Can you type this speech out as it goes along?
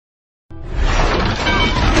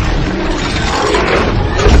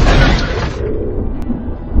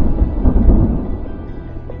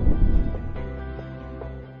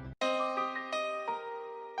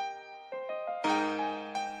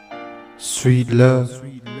Sweet love.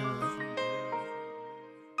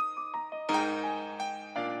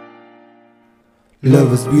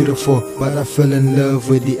 Love is beautiful, but I fell in love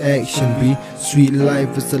with the action B. Sweet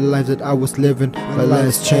life is the life that I was living, but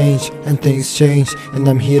lives change and things change, and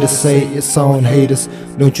I'm here to say it's on haters.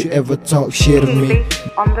 Don't you ever talk shit of me.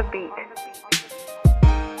 On the beat.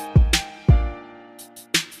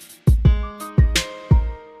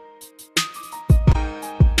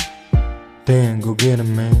 Dann, go get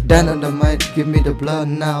him, man. Dann on the mic, give me the blood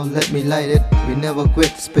now, let me light it. We never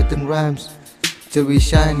quit spitting rhymes till we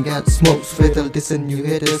shine, got smokes, fatal dissing you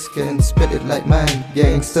haters can spit it like mine.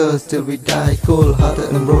 Gangsters till we die, cold hearted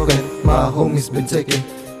and broken. My homies been taken,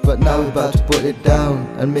 but now we about to put it down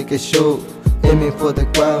and make a show, aiming for the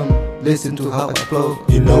ground. Listen to how I flow.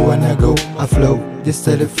 You know when I go, I flow, just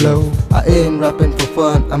let it flow. I ain't rapping for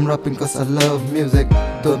fun, I'm rapping cause I love music.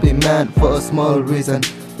 Don't be mad for a small reason.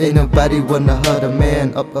 Ain't nobody wanna hurt a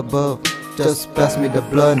man up above. Just pass me the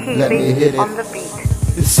blunt, let me hit On it. the beat.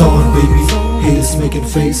 It's on, baby. Haters making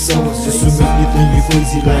face songs just to make you think you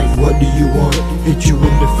crazy. Like, what do you want? Hit you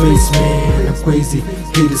in the face, man. I'm crazy.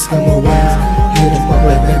 Haters come around, hit them up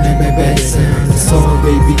like bang, bang, bang, bang sound. It's on,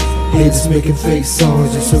 baby. Haters making fake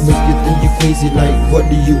songs just to make you think you crazy. Like, what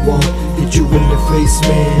do you want? Hit you in the face,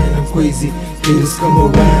 man. I'm crazy. Haters come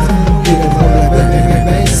around, hit them up like bang, bang, bang,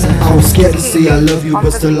 bang sound. I was scared to say I love you,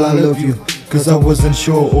 but still I love you. Cause I wasn't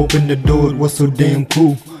sure, open the door, it was so damn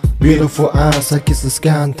cool. Beautiful eyes, I kiss the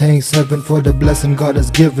sky and thanks heaven for the blessing God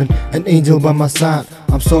has given. An angel by my side,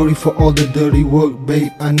 I'm sorry for all the dirty work,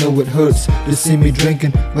 babe. I know it hurts to see me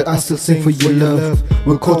drinking, but I still sing for your love.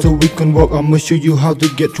 We're called so we can walk, I'ma show you how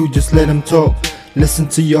to get through, just let him talk. Listen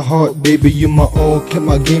to your heart, baby, you my all. Kept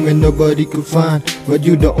my game and nobody could find, but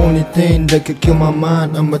you the only thing that could kill my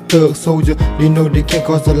mind. I'm a thug soldier, they know they can't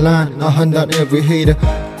cross the line. I hunt down every hater,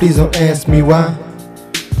 please don't ask me why.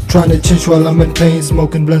 Trying to change while I'm in pain,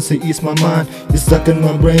 smoking blunts to ease my mind. You're stuck in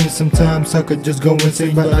my brain, sometimes I could just go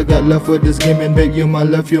insane, but I got love for this game, and babe, you're my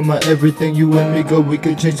love, you're my everything. You and me go, we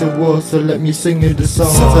can change the world, so let me sing you the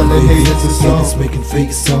song. Telling haters a song. Haters making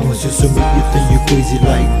fake songs just to make you think you crazy.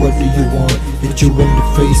 Like, what do you want? Hit you in the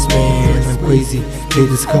face, man, I'm crazy.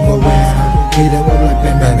 Haters come around, hit them up like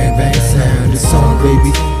bang, bang, bang, bang sound. The song,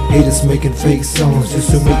 baby. Haters making fake songs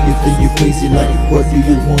just to make you think you crazy. Like, what do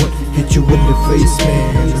you want? Hit you in the face,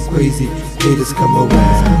 man, I'm crazy. Haters come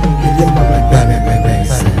around, hit them up like bang, bang, bang, bang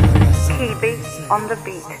sound. Keep it on the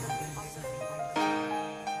beat.